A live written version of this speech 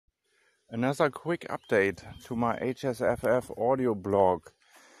Another quick update to my HSFF audio blog.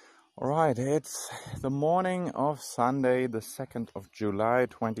 Alright, it's the morning of Sunday, the 2nd of July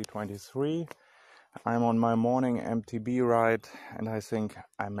 2023. I'm on my morning MTB ride and I think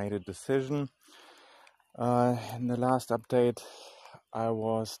I made a decision. In the last update I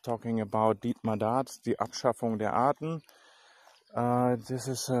was talking about Dietmar Dath, the Abschaffung der Arten. This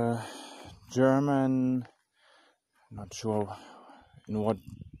is a German, not sure in what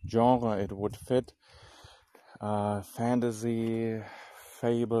genre it would fit, fantasy,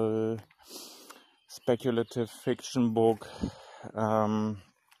 fable, speculative fiction book,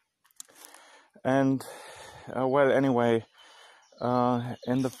 anyway,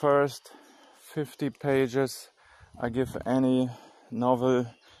 in the first 50 pages I give any novel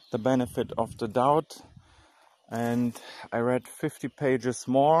the benefit of the doubt, and I read 50 pages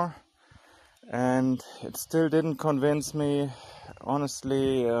more and it still didn't convince me.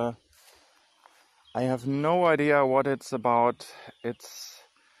 Honestly, I have no idea what it's about. It's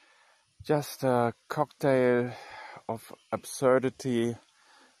just a cocktail of absurdity.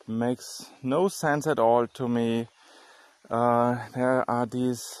 Makes no sense at all to me. There are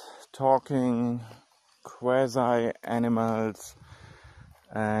these talking quasi-animals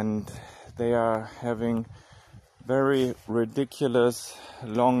and they are having very ridiculous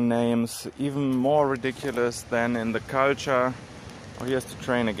long names, even more ridiculous than in the culture. Oh, here's the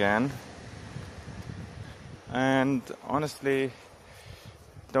train again. And honestly,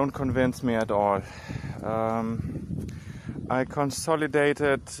 don't convince me at all. I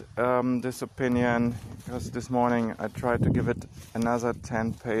consolidated this opinion because this morning I tried to give it another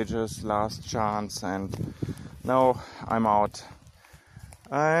 10 pages, last chance, and now I'm out.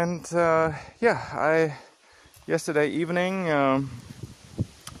 And yesterday evening,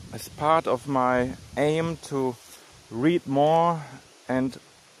 as part of my aim to read more and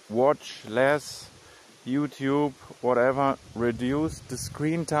watch less YouTube, whatever, reduce the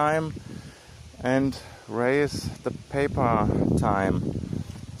screen time and raise the paper time.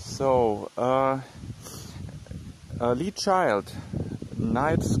 So, a lead child,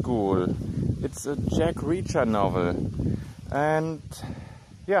 Night School. It's a Jack Reacher novel, and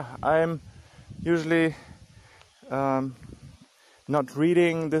I'm usually not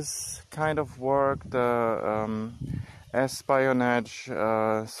reading this kind of work, the espionage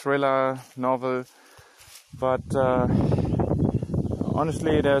thriller novel, but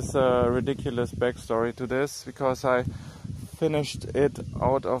honestly there's a ridiculous backstory to this, because I finished it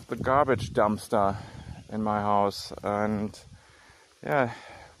out of the garbage dumpster in my house, and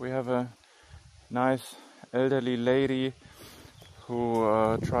we have a nice elderly lady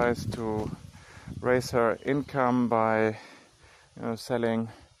who tries to raise her income by selling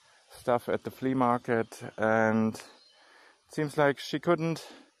stuff at the flea market, and it seems like she couldn't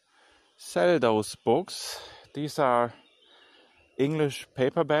sell those books. These are English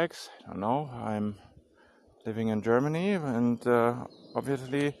paperbacks. I don't know, I'm living in Germany and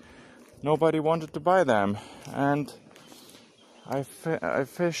obviously nobody wanted to buy them, and I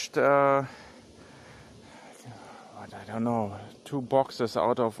fished I don't know, 2 boxes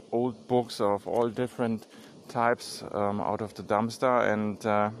out of old books of all different types out of the dumpster, and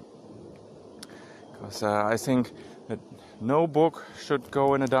because I think that no book should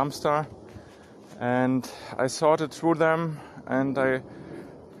go in a dumpster, and I sorted through them, and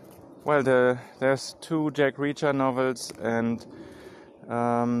there's 2 Jack Reacher novels, and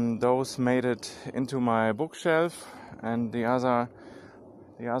those made it into my bookshelf, and the other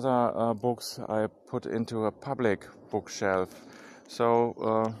books I put into a public bookshelf.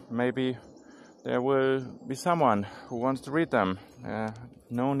 So maybe there will be someone who wants to read them.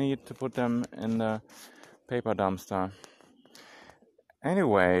 No need to put them in the paper dumpster.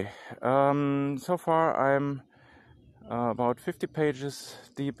 Anyway, so far I'm about 50 pages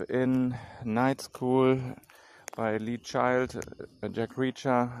deep in Night School by Lead Child, a Jack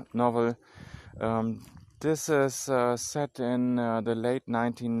Reacher novel. This is set in the late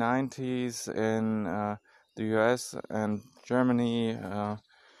 1990s in the US and Germany.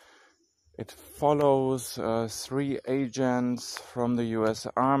 It follows 3 agents from the US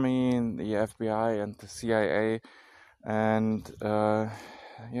Army, the FBI and the CIA, and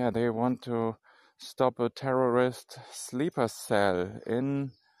they want to stop a terrorist sleeper cell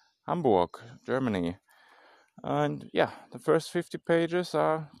in Hamburg, Germany. And the first 50 pages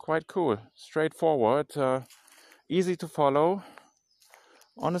are quite cool, straightforward, easy to follow.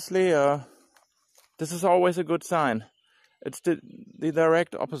 Honestly, this is always a good sign. It's the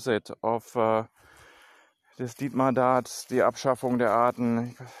direct opposite of this Dietmar Dath, the Abschaffung der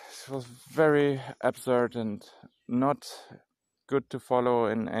Arten. It was very absurd and not good to follow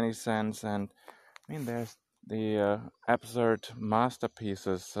in any sense. And I mean, there's the absurd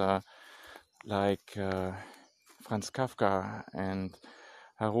masterpieces like Franz Kafka and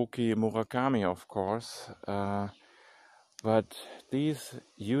Haruki Murakami, of course. But these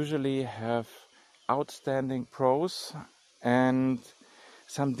usually have outstanding prose and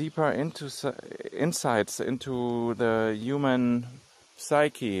some deeper insights into the human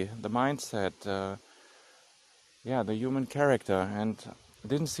psyche, the mindset, the human character, and I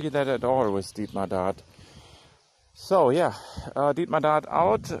didn't see that at all with Dietmar Dath. So yeah, Dietmar Dath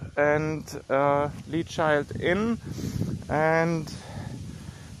out and Lead Child in, and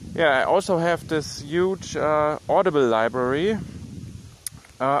yeah, I also have this huge Audible library.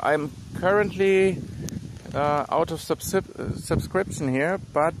 I'm currently out of subscription here,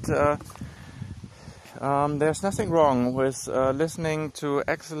 but there's nothing wrong with listening to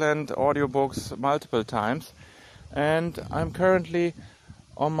excellent audiobooks multiple times. And I'm currently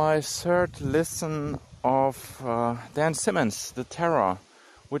on my third listen of Dan Simmons' The Terror,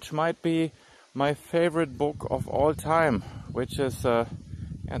 which might be my favorite book of all time, which is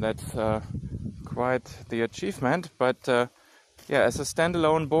that's quite the achievement. But as a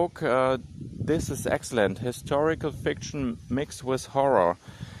standalone book, this is excellent. Historical fiction mixed with horror.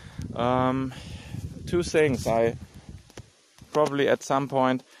 Two things. I probably at some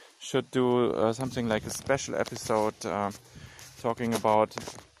point should do something like a special episode talking about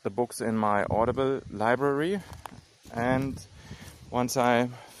the books in my Audible library. And once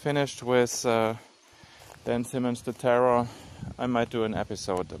I'm finished with Dan Simmons' The Terror, I might do an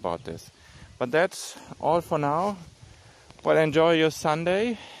episode about this. But that's all for now. Well, enjoy your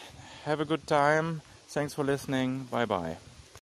Sunday. Have a good time. Thanks for listening. Bye bye.